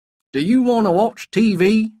Do you want to watch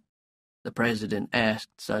TV? The president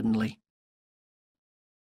asked suddenly.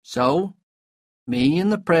 So, me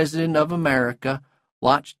and the President of America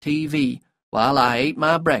watched TV while I ate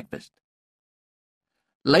my breakfast.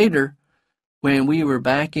 Later, when we were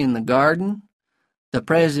back in the garden, the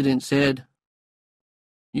president said,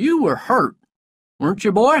 "You were hurt, weren't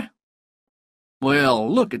you, boy? Well,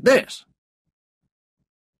 look at this."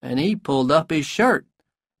 And he pulled up his shirt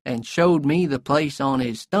and showed me the place on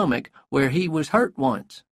his stomach where he was hurt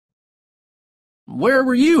once. "Where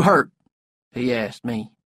were you hurt?" he asked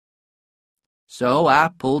me. So I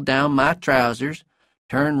pulled down my trousers,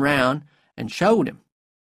 turned round, and showed him.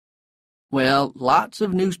 Well, lots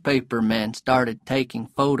of newspaper men started taking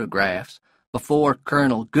photographs before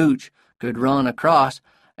Colonel Gooch could run across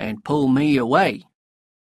and pull me away.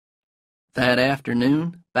 That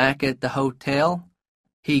afternoon, back at the hotel,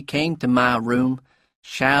 he came to my room,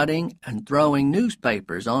 shouting and throwing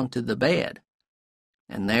newspapers onto the bed.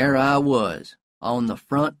 And there I was, on the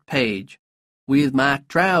front page, with my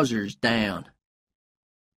trousers down.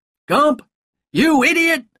 "Gump, you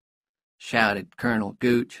idiot!" shouted Colonel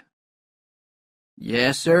Gooch.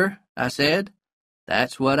 "Yes, sir," I said.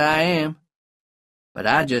 "That's what I am. But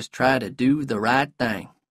I just try to do the right thing."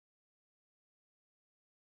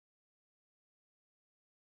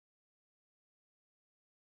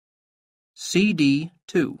 CD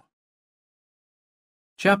 2.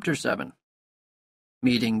 Chapter 7.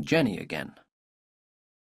 Meeting Jenny Again.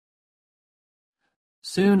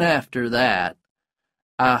 Soon after that,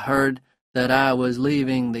 I heard that I was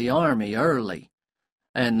leaving the army early,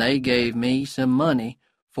 and they gave me some money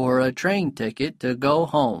for a train ticket to go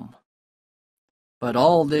home. But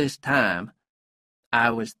all this time, I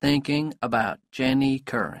was thinking about Jenny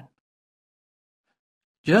Curran.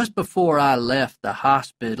 Just before I left the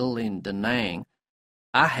hospital in Da Nang,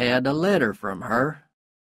 I had a letter from her.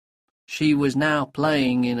 She was now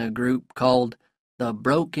playing in a group called the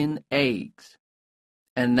Broken Eggs,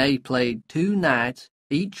 and they played 2 nights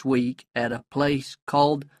each week at a place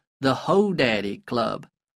called the Hodaddy Club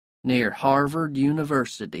near Harvard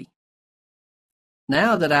University.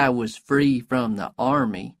 Now that I was free from the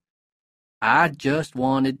army, I just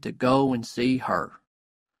wanted to go and see her.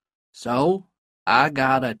 So I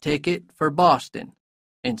got a ticket for Boston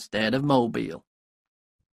instead of Mobile.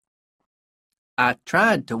 I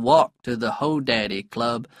tried to walk to the Hodaddy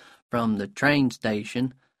Club from the train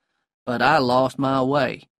station, but I lost my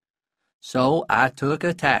way, so I took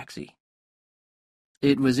a taxi.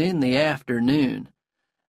 It was in the afternoon,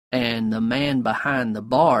 and the man behind the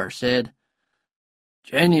bar said,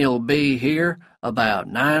 "Jenny'll be here about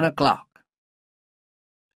 9 o'clock.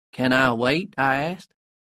 "Can I wait?" I asked.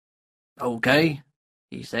 "Okay,"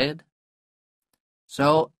 he said.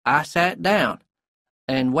 So I sat down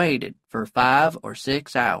and waited for 5 or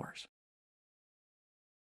 6 hours.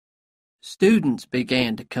 Students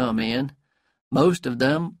began to come in, most of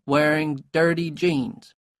them wearing dirty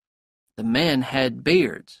jeans. The men had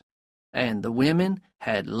beards, and the women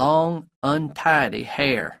had long, untidy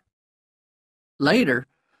hair. Later,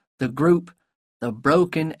 the group, the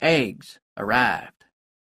Broken Eggs, arrived,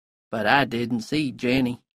 but I didn't see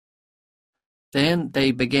Jenny. Then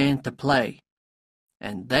they began to play,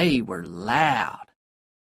 and they were loud.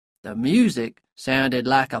 The music sounded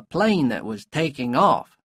like a plane that was taking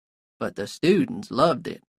off, but the students loved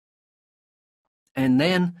it. And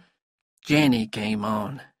then Jenny came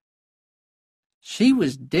on. She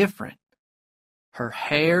was different. Her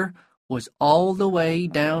hair was all the way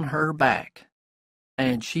down her back,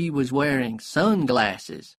 and she was wearing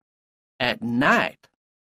sunglasses at night.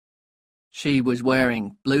 She was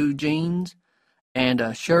wearing blue jeans and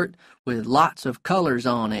a shirt with lots of colors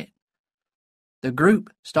on it. The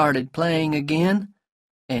group started playing again,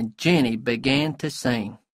 and Jenny began to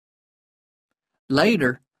sing.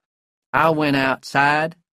 Later, I went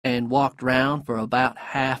outside and walked round for about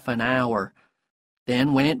half an hour,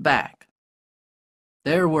 then went back.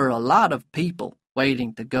 There were a lot of people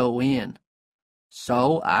waiting to go in,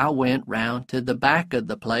 so I went round to the back of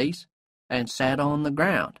the place and sat on the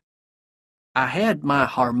ground. I had my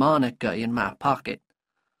harmonica in my pocket,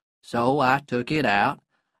 so I took it out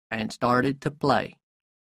and started to play.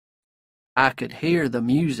 I could hear the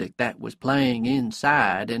music that was playing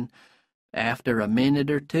inside, and after a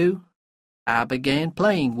minute or two, I began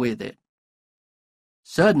playing with it.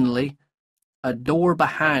 Suddenly, a door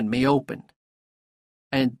behind me opened,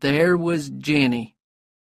 and there was Jenny.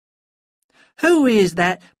 "Who is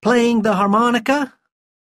that playing the harmonica?"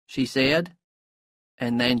 she said,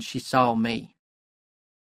 and then she saw me.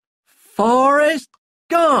 "Forrest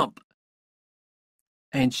Gump!"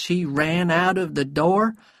 And she ran out of the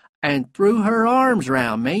door and threw her arms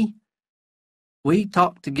round me We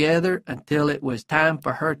talked together until it was time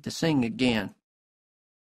for her to sing again.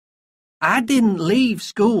 "I didn't leave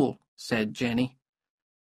school," said Jenny.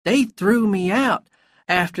 "They threw me out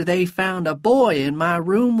after they found a boy in my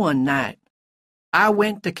room one night. I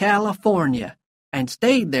went to California and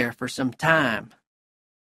stayed there for some time."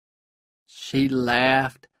 She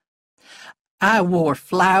laughed. "I wore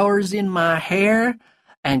flowers in my hair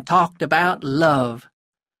and talked about love.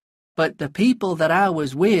 But the people that I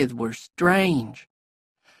was with were strange.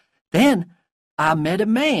 Then I met a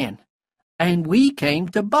man, and we came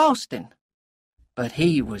to Boston. But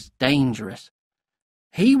he was dangerous.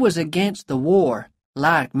 He was against the war,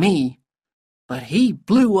 like me, but he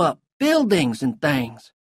blew up buildings and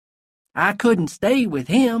things. I couldn't stay with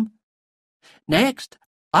him. Next,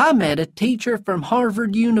 I met a teacher from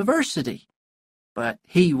Harvard University, but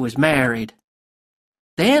he was married.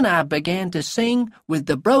 Then I began to sing with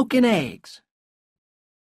the Broken Eggs."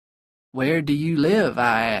 "Where do you live?"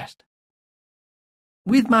 I asked.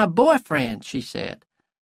 "With my boyfriend," she said.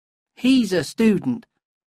 "He's a student.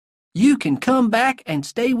 You can come back and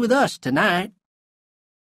stay with us tonight."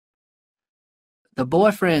 The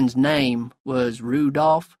boyfriend's name was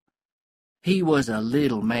Rudolph. He was a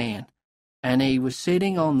little man, and he was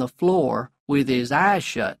sitting on the floor with his eyes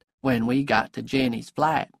shut when we got to Jenny's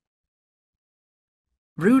flat.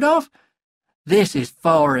 "Rudolph, this is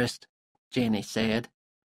Forrest," Jenny said.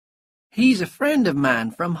 "He's a friend of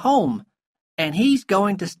mine from home, and he's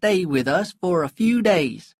going to stay with us for a few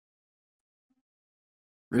days."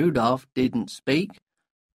 Rudolph didn't speak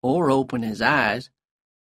or open his eyes,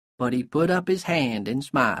 but he put up his hand and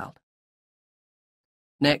smiled.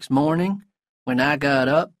 Next morning, when I got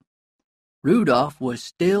up, Rudolph was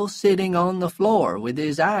still sitting on the floor with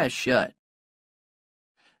his eyes shut.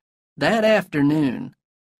 That afternoon,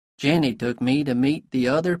 Jenny took me to meet the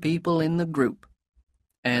other people in the group,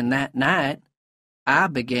 and that night I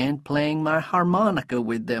began playing my harmonica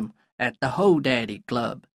with them at the Ho Daddy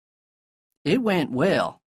Club. It went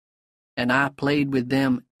well, and I played with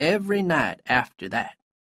them every night after that.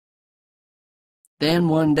 Then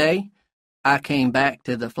one day, I came back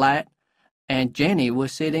to the flat, and Jenny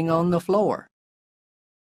was sitting on the floor.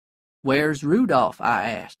 "Where's Rudolph?"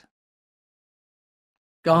 I asked.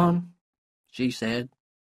 "Gone," she said.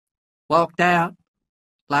 "Walked out,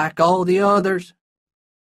 like all the others."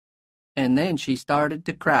 And then she started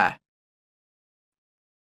to cry.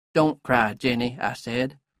 "Don't cry, Jenny," I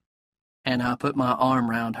said, and I put my arm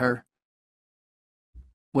round her.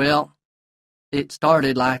 Well, it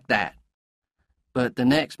started like that. But the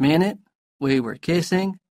next minute, we were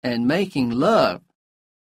kissing and making love.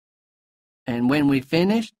 And when we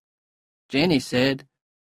finished, Jenny said,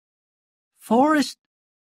 "Forrest,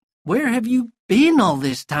 where have you been all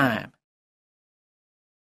this time?"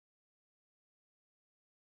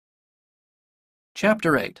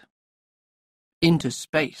 Chapter 8. Into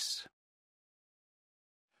Space.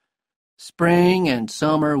 Spring and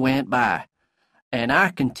summer went by, and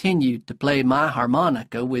I continued to play my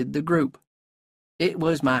harmonica with the group. It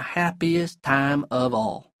was my happiest time of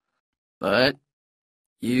all. But,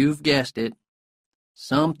 you've guessed it,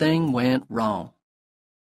 something went wrong.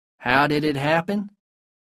 How did it happen?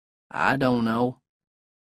 I don't know.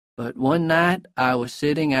 But one night I was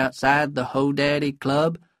sitting outside the Ho Daddy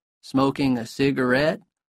Club, smoking a cigarette,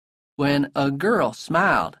 when a girl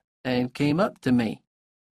smiled and came up to me.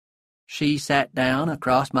 She sat down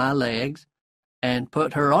across my legs and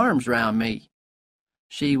put her arms round me.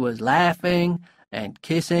 She was laughing and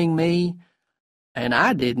kissing me, and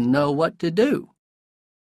I didn't know what to do.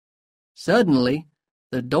 Suddenly,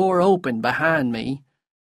 the door opened behind me,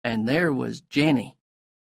 and there was Jenny.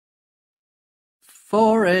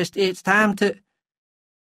 "Forrest, it's time to—"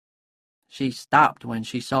 She stopped when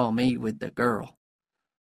she saw me with the girl.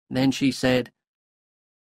 Then she said,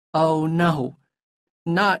 "Oh, no,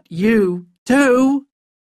 not you, too."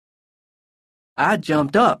 I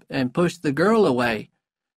jumped up and pushed the girl away.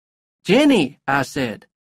 "Jenny," I said.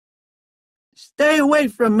 "Stay away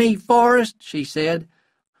from me, Forrest," she said.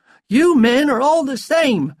 "You men are all the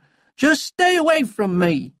same. Just stay away from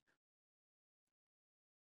me."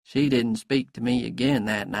 She didn't speak to me again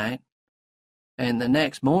that night, and the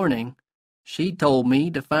next morning she told me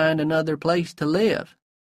to find another place to live.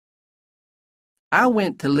 I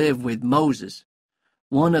went to live with Moses,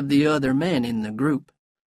 one of the other men in the group,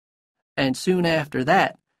 and soon after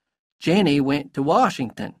that, Jenny went to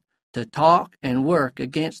Washington to talk and work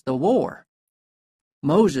against the war.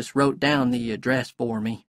 Moses wrote down the address for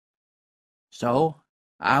me. So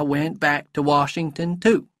I went back to Washington,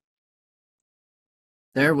 too.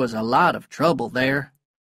 There was a lot of trouble there.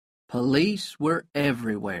 Police were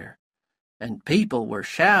everywhere, and people were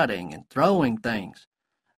shouting and throwing things,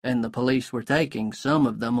 and the police were taking some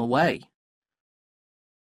of them away.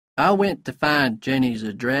 I went to find Jenny's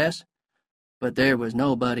address, but there was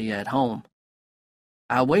nobody at home.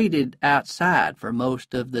 I waited outside for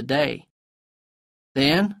most of the day.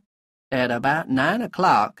 Then, at about 9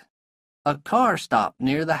 o'clock, a car stopped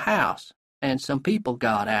near the house, and some people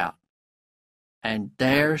got out. And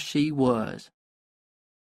there she was.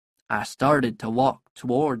 I started to walk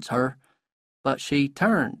towards her, but she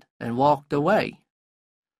turned and walked away.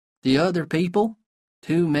 The other people,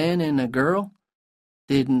 2 men and a girl,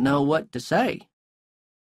 didn't know what to say.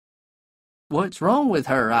 "What's wrong with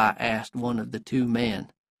her?" I asked one of the 2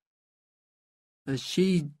 men.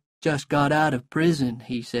 "She just got out of prison,"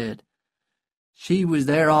 he said. "She was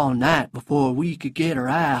there all night before we could get her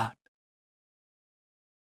out."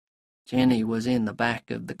 Jenny was in the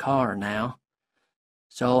back of the car now,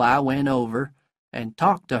 so I went over and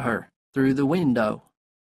talked to her through the window.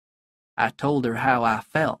 I told her how I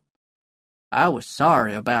felt. I was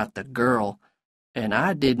sorry about the girl, and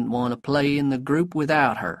I didn't want to play in the group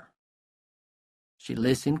without her. She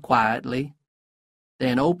listened quietly,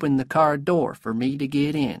 then opened the car door for me to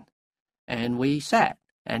get in, and we sat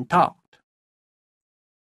and talked.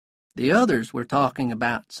 The others were talking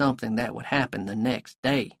about something that would happen the next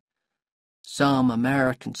day. Some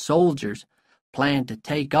American soldiers planned to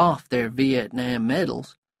take off their Vietnam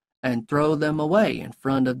medals and throw them away in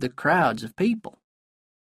front of the crowds of people.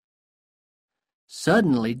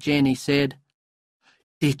 Suddenly Jenny said,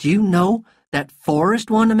 "Did you know that Forrest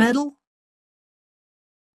won a medal?"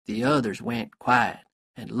 The others went quiet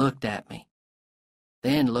and looked at me,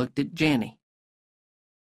 then looked at Jenny.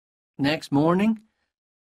 Next morning,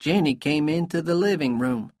 Jenny came into the living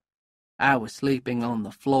room. I was sleeping on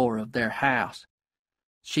the floor of their house.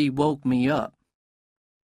 She woke me up.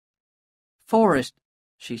 "Forrest,"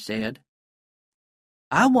 she said,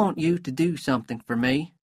 "I want you to do something for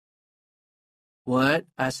me." "What?"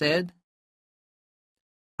 I said.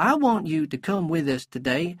 "I want you to come with us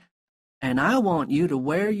today, and I want you to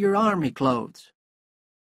wear your army clothes."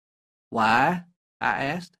 "Why?" I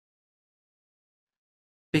asked.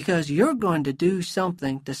 "Because you're going to do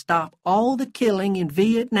something to stop all the killing in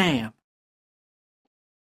Vietnam."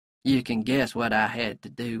 You can guess what I had to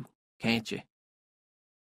do, can't you?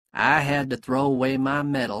 I had to throw away my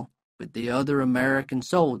medal with the other American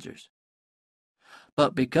soldiers.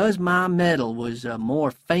 But because my medal was a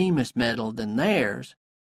more famous medal than theirs,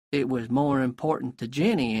 it was more important to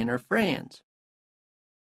Jenny and her friends.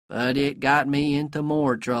 But it got me into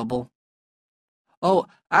more trouble. Oh,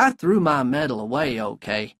 I threw my medal away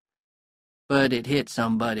okay, but it hit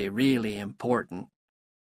somebody really important,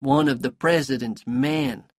 one of the president's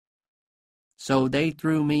men. So they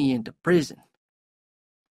threw me into prison.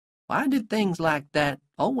 Why did things like that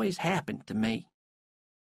always happen to me?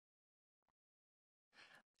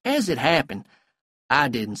 As it happened, I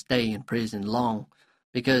didn't stay in prison long,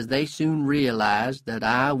 because they soon realized that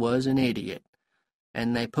I was an idiot,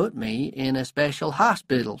 and they put me in a special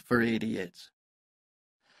hospital for idiots.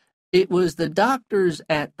 It was the doctors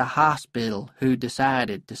at the hospital who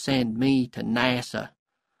decided to send me to NASA.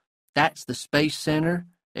 That's the Space Center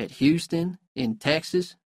at Houston in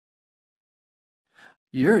Texas.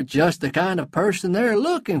 "You're just the kind of person they're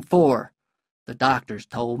looking for," the doctors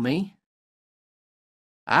told me.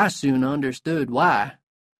 I soon understood why.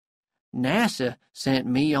 NASA sent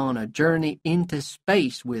me on a journey into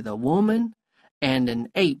space with a woman and an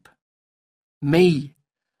ape. Me,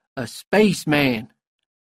 a spaceman.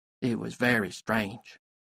 It was very strange.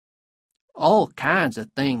 All kinds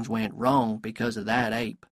of things went wrong because of that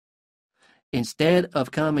ape. Instead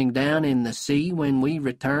of coming down in the sea when we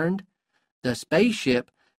returned, the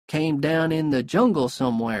spaceship came down in the jungle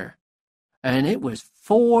somewhere, and it was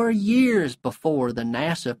 4 years before the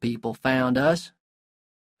NASA people found us.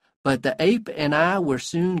 But the ape and I were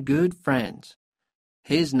soon good friends.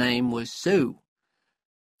 His name was Sue.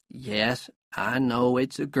 Yes, I know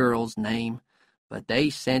it's a girl's name, but they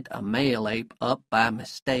sent a male ape up by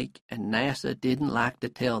mistake, and NASA didn't like to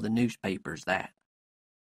tell the newspapers that.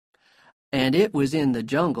 And it was in the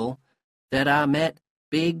jungle that I met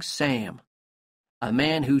Big Sam, a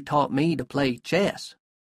man who taught me to play chess,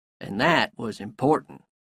 and that was important,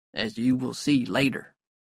 as you will see later.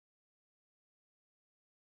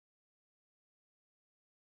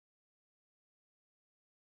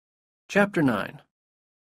 Chapter 9.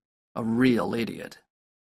 A Real Idiot.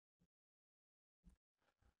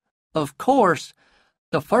 Of course,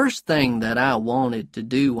 the first thing that I wanted to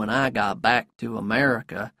do when I got back to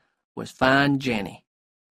America was find Jenny.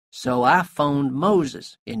 So I phoned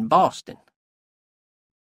Moses in Boston.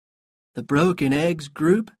 The Broken Eggs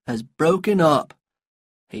group has broken up,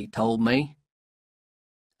 he told me.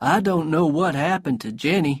 I don't know what happened to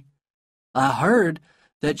Jenny. I heard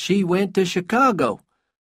that she went to Chicago,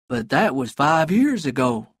 but that was 5 years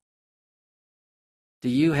ago. Do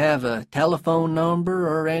you have a telephone number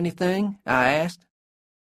or anything? I asked.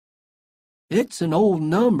 It's an old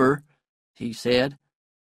number, he said,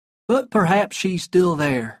 but perhaps she's still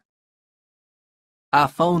there. I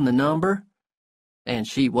phoned the number, and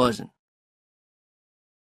she wasn't.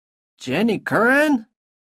 Jenny Curran?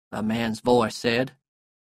 A man's voice said.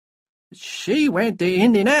 She went to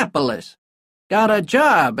Indianapolis, got a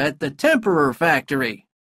job at the Temperer factory.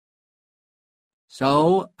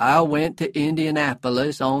 So I went to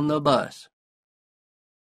Indianapolis on the bus.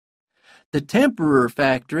 The Temperer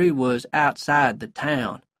factory was outside the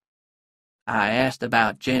town. I asked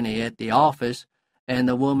about Jenny at the office, and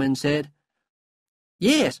the woman said,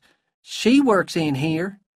 Yes, she works in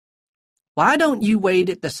here. Why don't you wait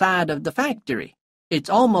at the side of the factory? It's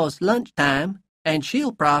almost lunchtime, and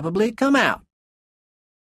she'll probably come out.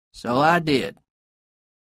 So I did.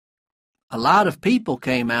 A lot of people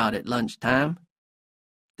came out at lunchtime.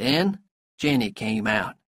 Then Jenny came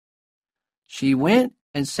out. She went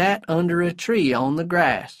and sat under a tree on the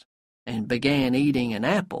grass and began eating an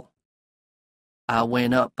apple. I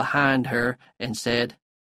went up behind her and said,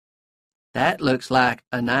 That looks like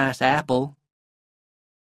a nice apple.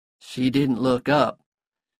 She didn't look up.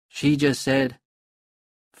 She just said,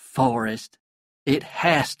 Forrest, it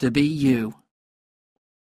has to be you.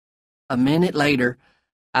 A minute later,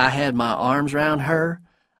 I had my arms round her,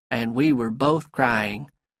 and we were both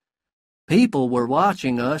crying. People were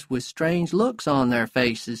watching us with strange looks on their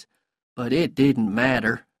faces, but it didn't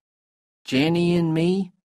matter. Jenny and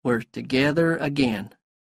me were together again.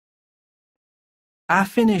 I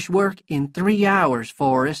finished work in 3 hours,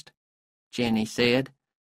 Forrest, Jenny said.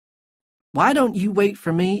 Why don't you wait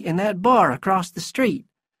for me in that bar across the street?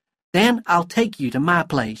 Then I'll take you to my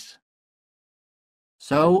place.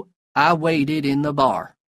 So I waited in the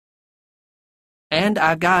bar. And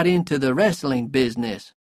I got into the wrestling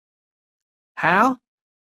business. How?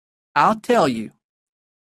 I'll tell you.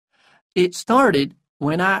 It started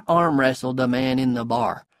when I arm wrestled a man in the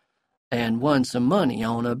bar and won some money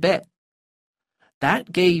on a bet.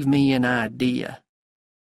 That gave me an idea.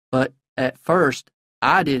 But at first,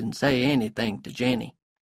 I didn't say anything to Jenny.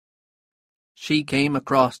 She came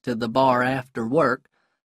across to the bar after work,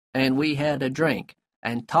 and we had a drink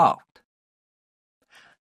and talked.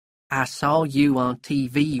 I saw you on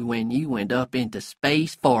TV when you went up into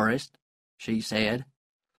space, Forrest, she said.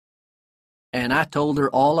 And I told her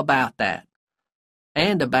all about that,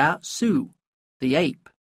 and about Sue, the ape.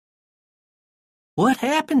 What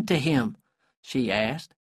happened to him? She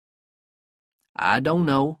asked. I don't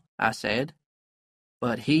know, I said,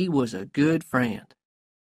 but he was a good friend.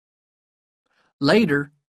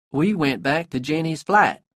 Later, we went back to Jenny's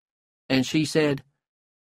flat, and she said,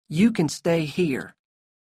 You can stay here.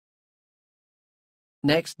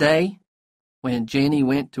 Next day, when Jenny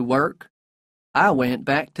went to work, I went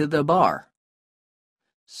back to the bar.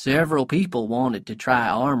 Several people wanted to try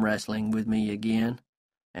arm wrestling with me again,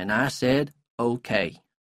 and I said, okay.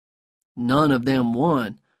 None of them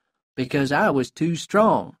won because I was too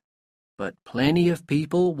strong, but plenty of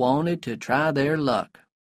people wanted to try their luck.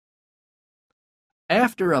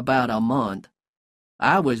 After about a month,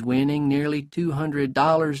 I was winning nearly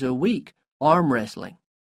 $200 a week arm wrestling.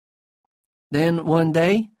 Then one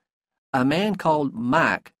day, a man called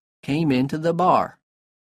Mike came into the bar.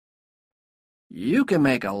 You can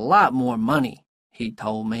make a lot more money, he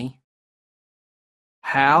told me.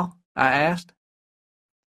 How? I asked.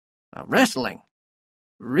 Wrestling.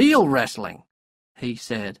 Real wrestling, he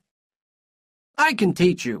said. I can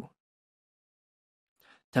teach you.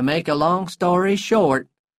 To make a long story short,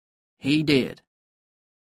 he did.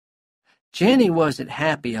 Jenny wasn't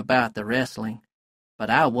happy about the wrestling, but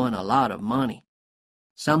I won a lot of money.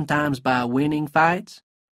 Sometimes by winning fights,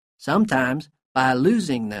 sometimes by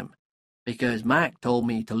losing them, because Mike told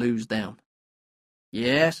me to lose them.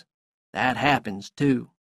 Yes, that happens too.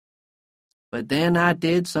 But then I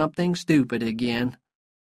did something stupid again.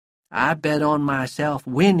 I bet on myself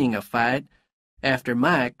winning a fight after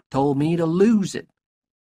Mike told me to lose it.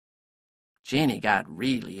 Jenny got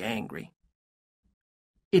really angry.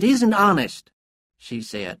 It isn't honest, she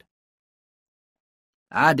said.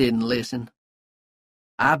 I didn't listen.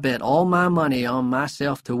 I bet all my money on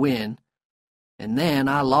myself to win, and then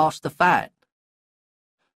I lost the fight.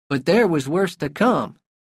 But there was worse to come.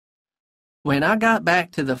 When I got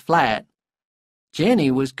back to the flat,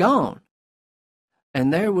 Jenny was gone,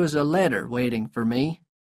 and there was a letter waiting for me.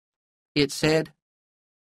 It said,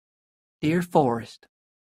 Dear Forrest,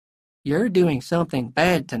 you're doing something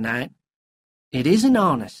bad tonight. It isn't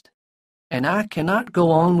honest, and I cannot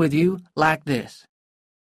go on with you like this.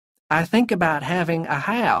 I think about having a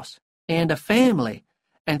house and a family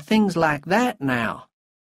and things like that now.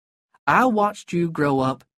 I watched you grow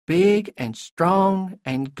up big and strong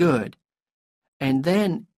and good, and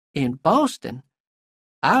then in Boston,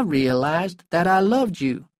 I realized that I loved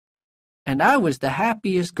you, and I was the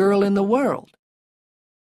happiest girl in the world.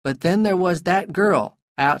 But then there was that girl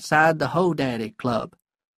outside the Hodaddy Club.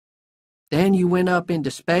 Then you went up into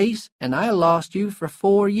space, and I lost you for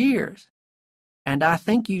 4 years. And I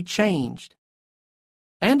think you changed.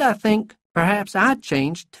 And I think perhaps I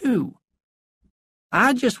changed too.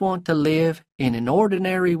 I just want to live in an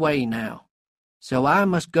ordinary way now, so I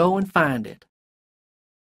must go and find it.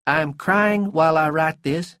 I am crying while I write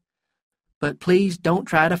this, but please don't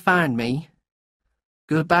try to find me.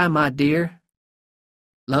 Goodbye, my dear.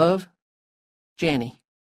 Love, Jenny.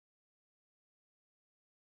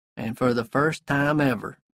 And for the first time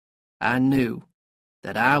ever, I knew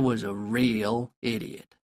that I was a real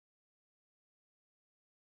idiot.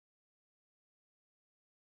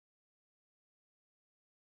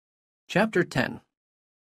 Chapter 10.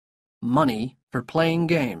 Money for Playing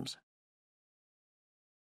Games.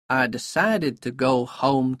 I decided to go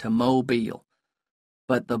home to Mobile,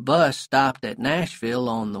 but the bus stopped at Nashville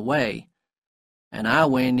on the way, and I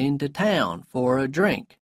went into town for a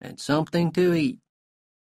drink and something to eat.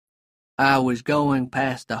 I was going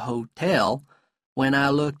past a hotel when I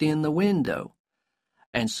looked in the window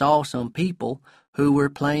and saw some people who were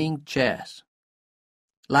playing chess.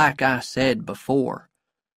 Like I said before,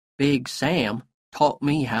 Big Sam taught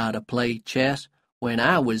me how to play chess when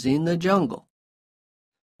I was in the jungle.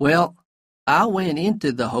 Well, I went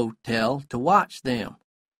into the hotel to watch them,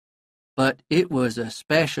 but it was a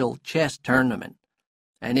special chess tournament,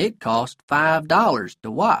 and it cost $5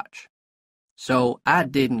 to watch, so I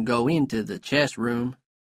didn't go into the chess room.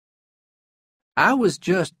 I was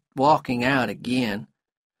just walking out again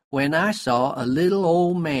when I saw a little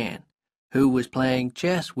old man who was playing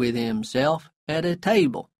chess with himself at a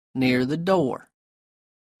table near the door.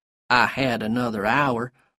 I had another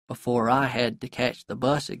hour before I had to catch the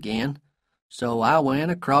bus again, so I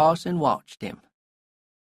went across and watched him.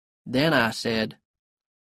 Then I said,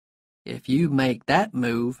 "If you make that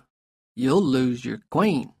move, you'll lose your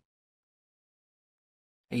queen."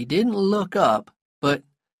 He didn't look up, but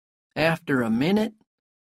after a minute,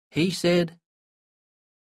 he said,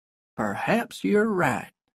 "Perhaps you're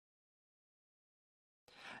right."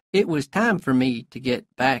 It was time for me to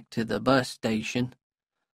get back to the bus station,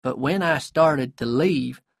 but when I started to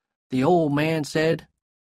leave, the old man said,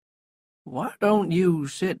 "Why don't you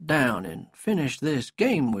sit down and finish this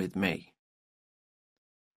game with me?"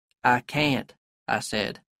 "I can't," I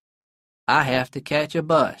said. "I have to catch a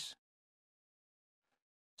bus."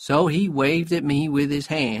 So he waved at me with his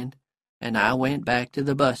hand, and I went back to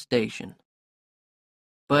the bus station.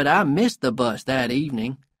 But I missed the bus that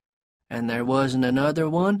evening, and there wasn't another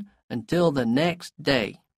one until the next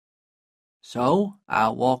day. So I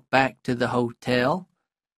walked back to the hotel,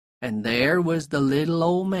 and there was the little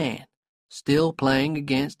old man, still playing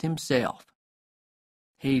against himself.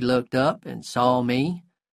 He looked up and saw me,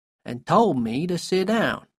 and told me to sit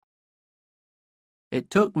down. It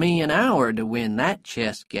took me an hour to win that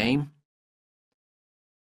chess game.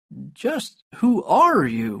 "Just who are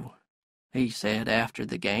you?" he said after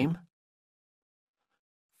the game.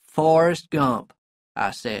 "Forrest Gump,"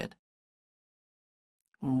 I said.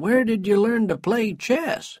 "Where did you learn to play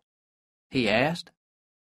chess?" he asked.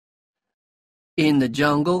 "In the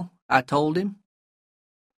jungle," I told him.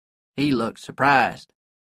 He looked surprised.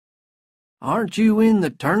 "Aren't you in the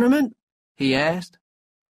tournament?" he asked.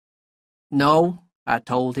 "No," I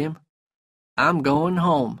told him. "I'm going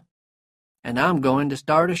home, and I'm going to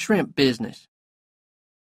start a shrimp business."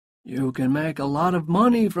 "You can make a lot of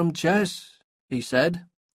money from chess," he said.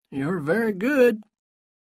 "You're very good."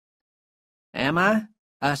 "Am I?"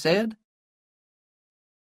 I said.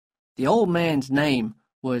 The old man's name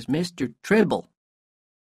was Mr. Tribble.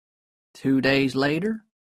 2 days later,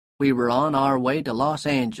 we were on our way to Los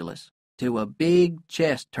Angeles to a big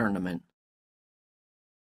chess tournament.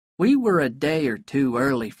 We were a day or two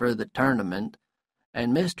early for the tournament,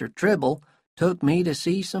 and Mr. Tribble took me to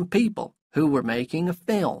see some people who were making a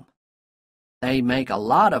film. They make a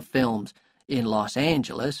lot of films in Los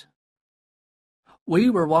Angeles.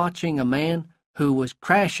 We were watching a man who was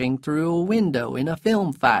crashing through a window in a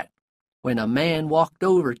film fight when a man walked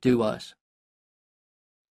over to us.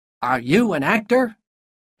 "Are you an actor?"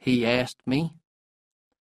 he asked me.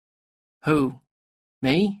 "Who,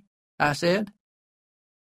 me?" I said.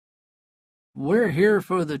 "We're here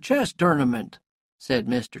for the chess tournament," said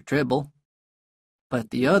Mr. Tribble. But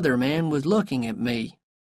the other man was looking at me.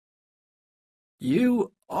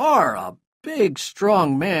 "You are a big,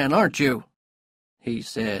 strong man, aren't you?" he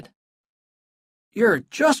said. "You're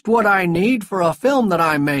just what I need for a film that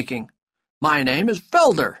I'm making. My name is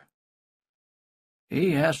Felder."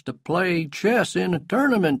 "He has to play chess in a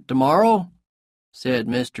tournament tomorrow," said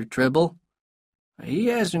Mr. Tribble. "He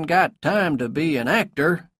hasn't got time to be an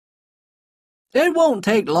actor." "It won't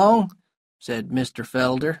take long," said Mr.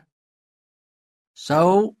 Felder.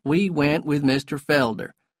 So we went with Mr.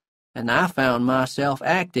 Felder, and I found myself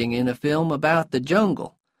acting in a film about the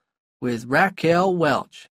jungle with Raquel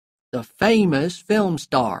Welch, the famous film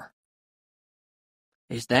star.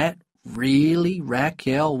 "Is that really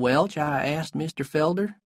Raquel Welch?" I asked Mr.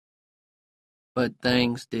 Felder. But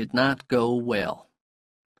things did not go well.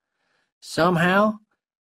 Somehow,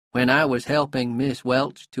 when I was helping Miss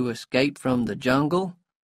Welch to escape from the jungle,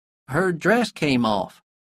 her dress came off,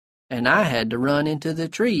 and I had to run into the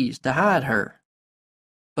trees to hide her.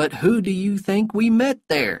 But who do you think we met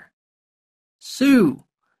there? Sue,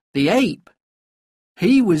 the ape.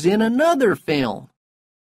 He was in another film.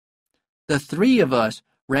 The three of us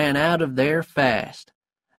ran out of there fast,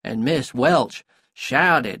 and Miss Welch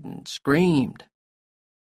shouted and screamed.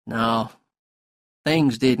 No,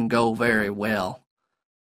 things didn't go very well.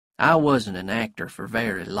 I wasn't an actor for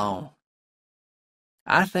very long.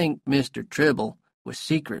 I think Mr. Tribble was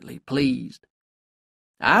secretly pleased.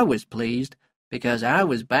 I was pleased because I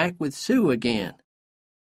was back with Sue again.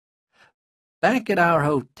 Back at our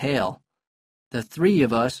hotel, the three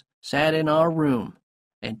of us sat in our room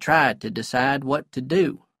and tried to decide what to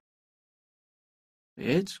do.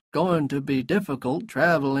 "It's going to be difficult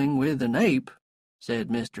traveling with an ape," said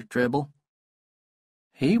Mr. Tribble.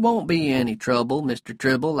 "He won't be any trouble, Mr.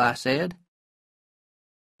 Tribble," I said.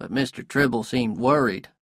 But Mr. Tribble seemed worried.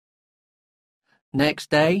 Next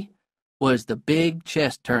day was the big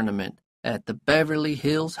chess tournament at the Beverly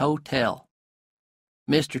Hills Hotel.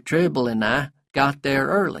 Mr. Tribble and I got there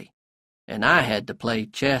early, and I had to play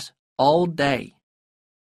chess all day.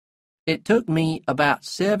 It took me about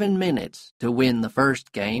 7 minutes to win the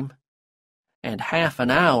first game, and half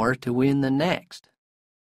an hour to win the next.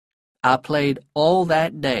 I played all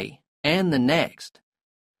that day and the next,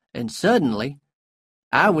 and suddenly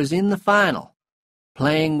I was in the final,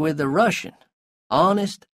 playing with a Russian,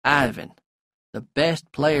 Honest Ivan, the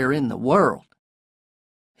best player in the world.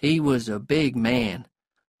 He was a big man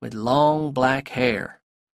with long black hair,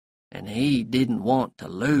 and he didn't want to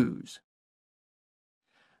lose.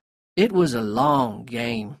 It was a long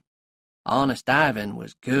game. Honest Ivan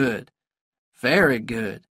was good, very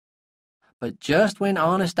good. But just when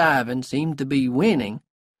Honest Ivan seemed to be winning,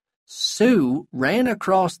 Sue ran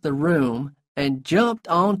across the room and jumped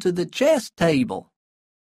onto the chess table.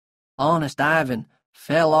 Honest Ivan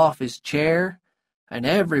fell off his chair, and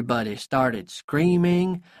everybody started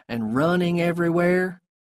screaming and running everywhere.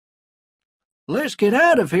 "Let's get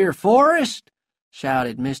out of here, Forrest!"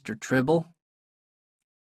 shouted Mr. Tribble.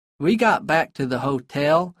 We got back to the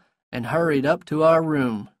hotel and hurried up to our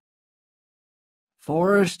room.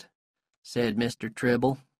 "Forrest," said Mr.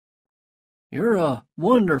 Tribble, "you're a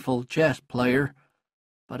wonderful chess player,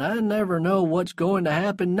 but I never know what's going to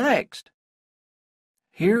happen next.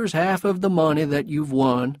 Here's half of the money that you've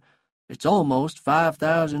won. It's almost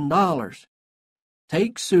 $5,000.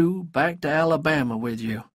 Take Sue back to Alabama with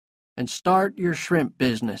you and start your shrimp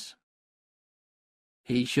business."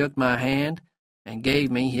 He shook my hand and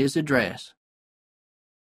gave me his address.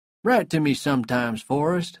 "Write to me sometimes,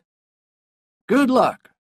 Forrest. Good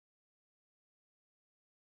luck."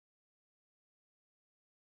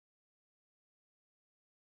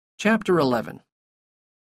 Chapter 11.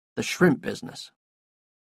 The Shrimp Business.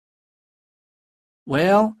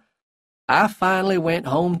 Well, I finally went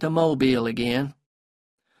home to Mobile again.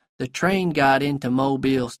 The train got into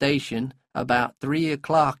Mobile Station about 3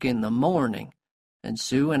 o'clock in the morning, and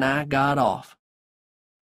Sue and I got off.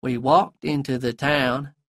 We walked into the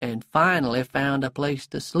town and finally found a place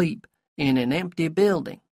to sleep in an empty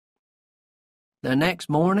building. The next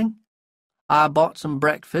morning, I bought some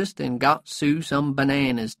breakfast and got Sue some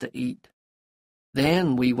bananas to eat.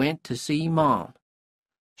 Then we went to see Mom.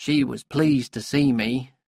 She was pleased to see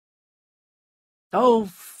me. "Oh,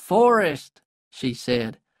 Forrest," she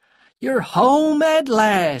said, "you're home at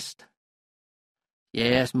last."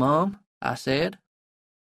 "Yes, Mom," I said.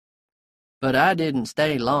 But I didn't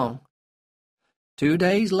stay long. 2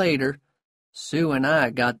 days later, Sue and I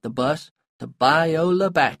got the bus to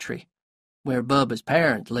Biola Battery, where Bubba's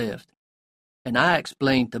parents lived, and I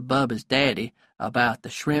explained to Bubba's daddy about the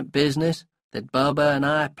shrimp business that Bubba and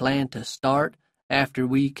I planned to start after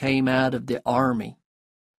we came out of the Army.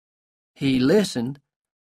 He listened,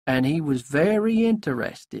 and he was very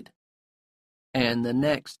interested. And the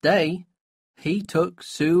next day, he took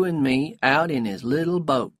Sue and me out in his little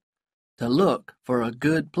boat to look for a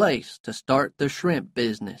good place to start the shrimp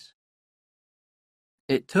business.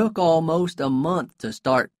 It took almost a month to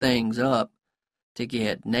start things up, to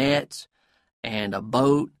get nets and a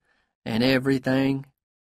boat and everything.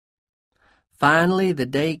 Finally, the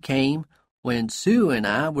day came when Sue and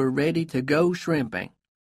I were ready to go shrimping,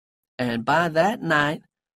 and by that night,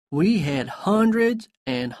 we had hundreds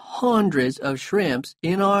and hundreds of shrimps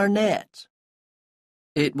in our nets.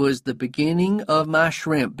 It was the beginning of my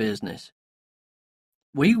shrimp business.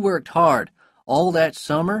 We worked hard all that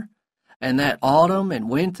summer, and that autumn and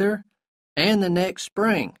winter, and the next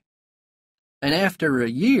spring. And after a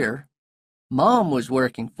year, Mom was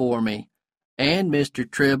working for me, and Mr.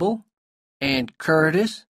 Tribble, and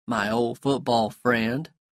Curtis, my old football friend,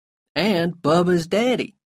 and Bubba's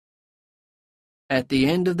daddy. At the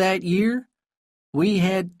end of that year, we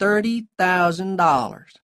had $30,000.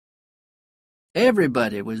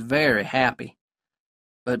 Everybody was very happy.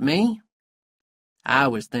 But me? I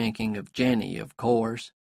was thinking of Jenny, of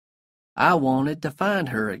course. I wanted to find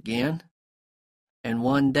her again. And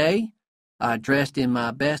one day, I dressed in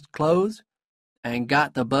my best clothes and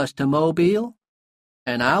got the bus to Mobile,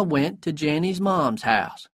 and I went to Jenny's mom's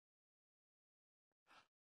house.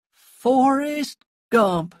 "Forrest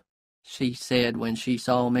Gump," she said when she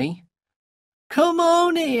saw me. "Come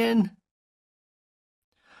on in."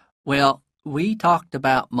 Well, we talked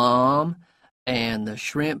about Mom and the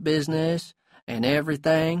shrimp business and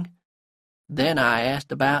everything. Then I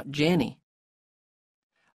asked about Jenny.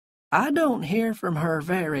 "I don't hear from her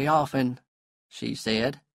very often," she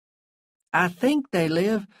said. "I think they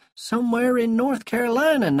live somewhere in North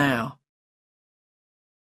Carolina now."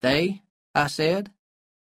 "They?" I said.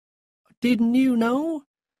 "Didn't you know?"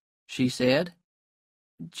 she said.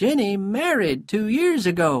 "Jenny married 2 years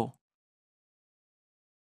ago."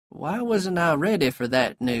 Why wasn't I ready for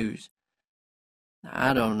that news?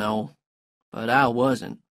 I don't know, but I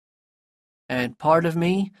wasn't. And part of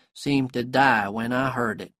me seemed to die when I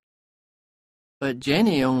heard it. But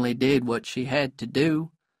Jenny only did what she had to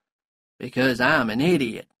do, because I'm an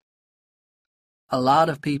idiot. A lot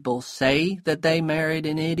of people say that they married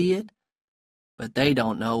an idiot, but they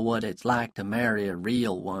don't know what it's like to marry a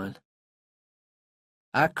real one.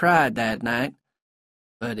 I cried that night,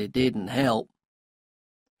 but it didn't help.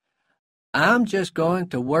 "I'm just going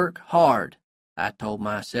to work hard," I told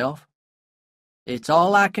myself. "It's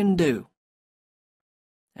all I can do."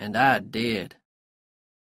 And I did.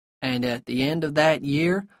 And at the end of that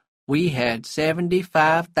year, we had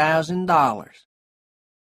 $75,000.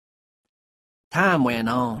 Time went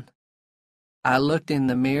on. I looked in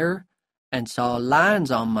the mirror and saw lines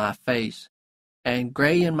on my face and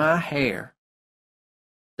gray in my hair.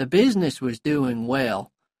 The business was doing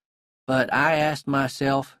well, but I asked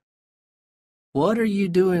myself, "What are you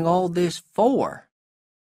doing all this for?"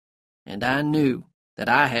 And I knew that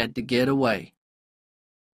I had to get away.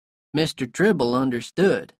 Mr. Tribble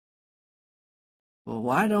understood. "Well,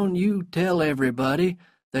 why don't you tell everybody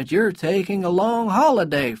that you're taking a long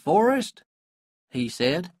holiday, Forrest?" he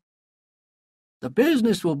said. "The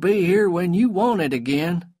business will be here when you want it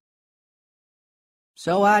again."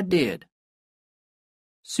 So I did.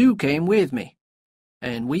 Sue came with me,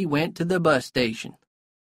 and we went to the bus station.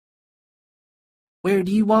 "Where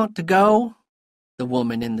do you want to go?" the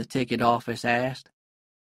woman in the ticket office asked.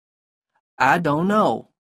 "I don't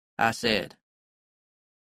know," I said.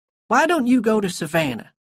 "Why don't you go to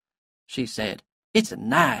Savannah?" she said. "It's a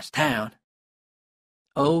nice town."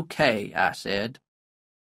 "Okay," I said.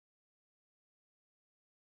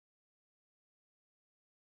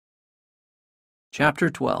 Chapter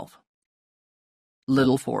 12.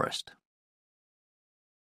 Little Forrest.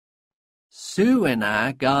 Sue and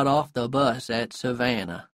I got off the bus at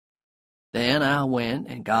Savannah. Then I went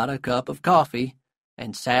and got a cup of coffee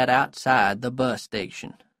and sat outside the bus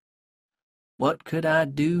station. What could I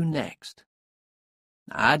do next?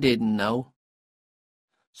 I didn't know.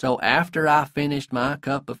 So after I finished my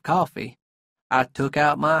cup of coffee, I took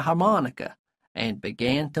out my harmonica and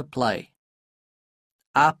began to play.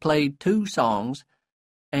 I played 2 songs,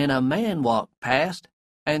 and a man walked past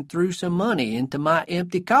and threw some money into my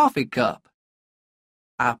empty coffee cup.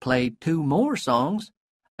 I played 2 more songs,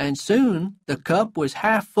 and soon the cup was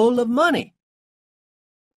half full of money.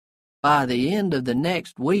 By the end of the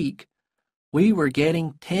next week, we were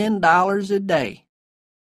getting $10 a day.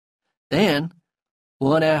 Then,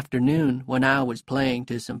 one afternoon when I was playing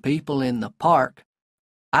to some people in the park,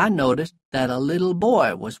 I noticed that a little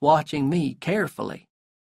boy was watching me carefully.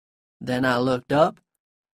 Then I looked up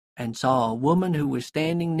and saw a woman who was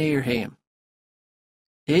standing near him.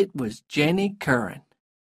 It was Jenny Curran.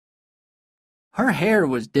 Her hair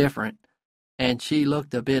was different, and she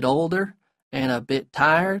looked a bit older and a bit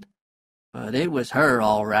tired, but it was her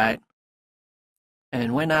all right.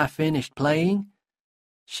 And when I finished playing,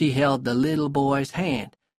 she held the little boy's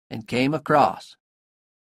hand and came across.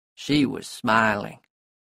 She was smiling.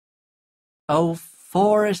 "Oh,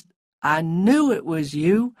 Forrest, I knew it was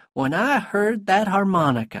you when I heard that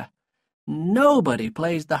harmonica. Nobody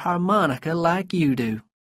plays the harmonica like you do."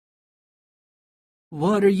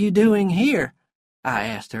 "What are you doing here?" I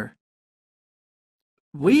asked her.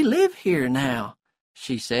 "We live here now,"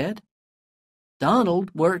 she said.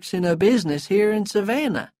 "Donald works in a business here in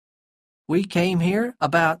Savannah. We came here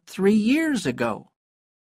about 3 years ago."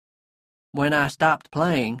 When I stopped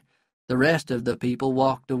playing, the rest of the people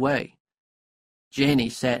walked away. Jenny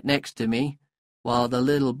sat next to me, while the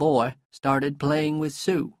little boy started playing with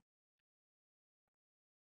Sue.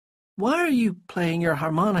 "Why are you playing your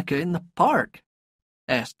harmonica in the park?"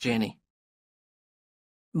 asked Jenny.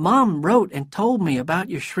 "Mom wrote and told me about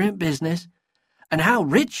your shrimp business and how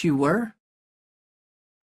rich you were."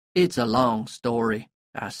 "It's a long story,"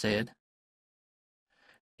 I said.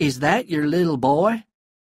 "Is that your little boy?"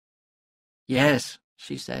 "Yes,"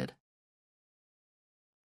 she said.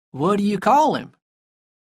 "What do you call him?"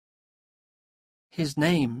 "His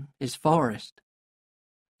name is Forrest,"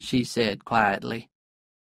 she said quietly.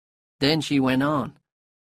 Then she went on.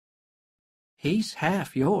 "He's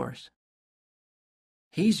half yours.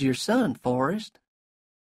 He's your son, Forrest."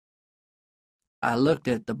 I looked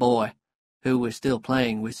at the boy, who was still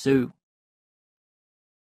playing with Sue.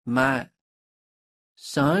 "My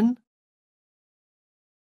son?"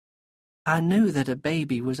 "I knew that a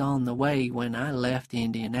baby was on the way when I left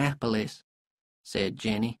Indianapolis," said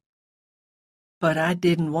Jenny. "But I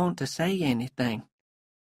didn't want to say anything.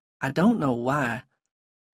 I don't know why.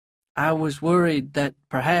 I was worried that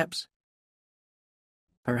perhaps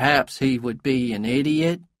he would be an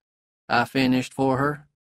idiot," I finished for her.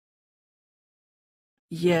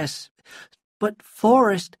 "Yes, but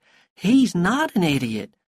Forrest, he's not an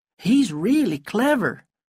idiot. He's really clever."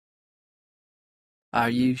 "Are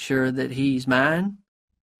you sure that he's mine?"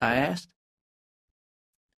 I asked.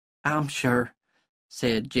 "I'm sure,"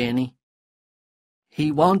 said Jenny. "He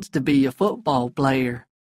wants to be a football player."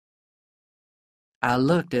 I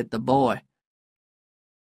looked at the boy.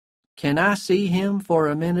 "Can I see him for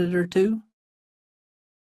a minute or two?"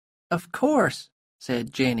 "Of course,"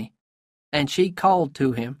 said Jenny, and she called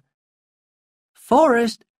to him.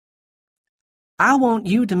 "Forrest, I want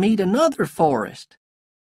you to meet another Forrest.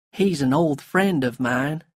 He's an old friend of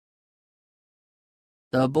mine."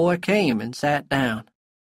 The boy came and sat down.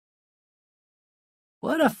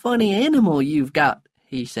 "What a funny animal you've got,"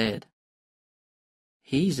 he said.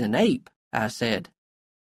 "He's an ape," I said.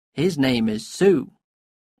 "His name is Sue."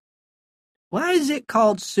 "Why is it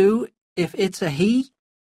called Sue if it's a he?"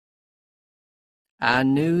 I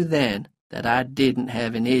knew then that I didn't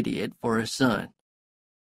have an idiot for a son.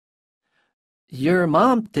 "Your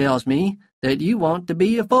mom tells me that you want to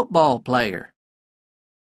be a football player."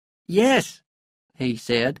 "Yes," he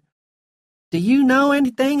said. "Do you know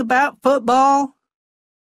anything about football?"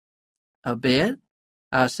 "A bit,"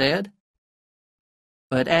 I said.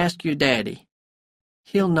 "But ask your daddy.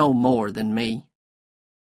 He'll know more than me."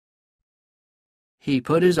 He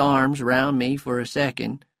put his arms round me for a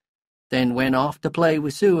second, then went off to play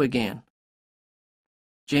with Sue again.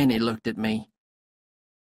 Jenny looked at me.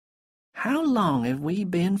 "How long have we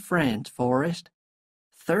been friends, Forrest?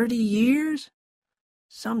 30 years?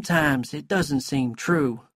 Sometimes it doesn't seem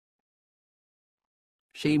true."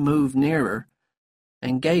 She moved nearer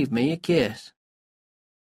and gave me a kiss.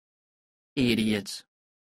 "Idiots,"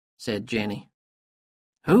 said Jenny.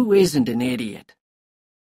 "Who isn't an idiot?"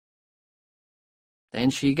 Then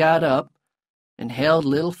she got up and held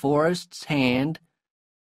little Forrest's hand,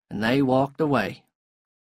 and they walked away.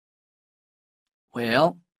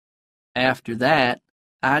 Well, after that,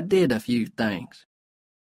 I did a few things.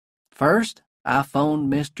 First, I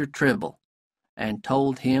phoned Mr. Tribble and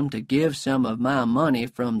told him to give some of my money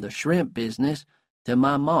from the shrimp business to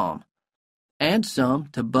my mom, and some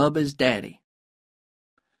to Bubba's daddy.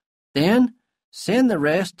 Then send the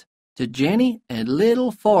rest to Jenny and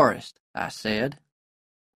little Forrest, I said.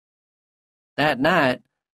 That night,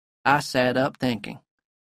 I sat up thinking.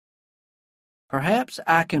 Perhaps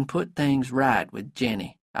I can put things right with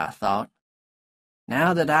Jenny, I thought,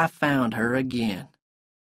 now that I've found her again.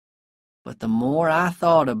 But the more I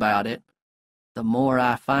thought about it, the more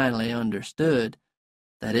I finally understood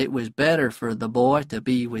that it was better for the boy to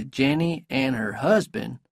be with Jenny and her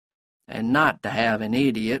husband and not to have an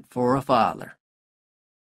idiot for a father.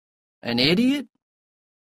 An idiot?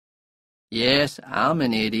 Yes, I'm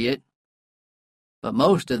an idiot. But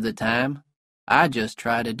most of the time, I just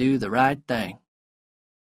try to do the right thing.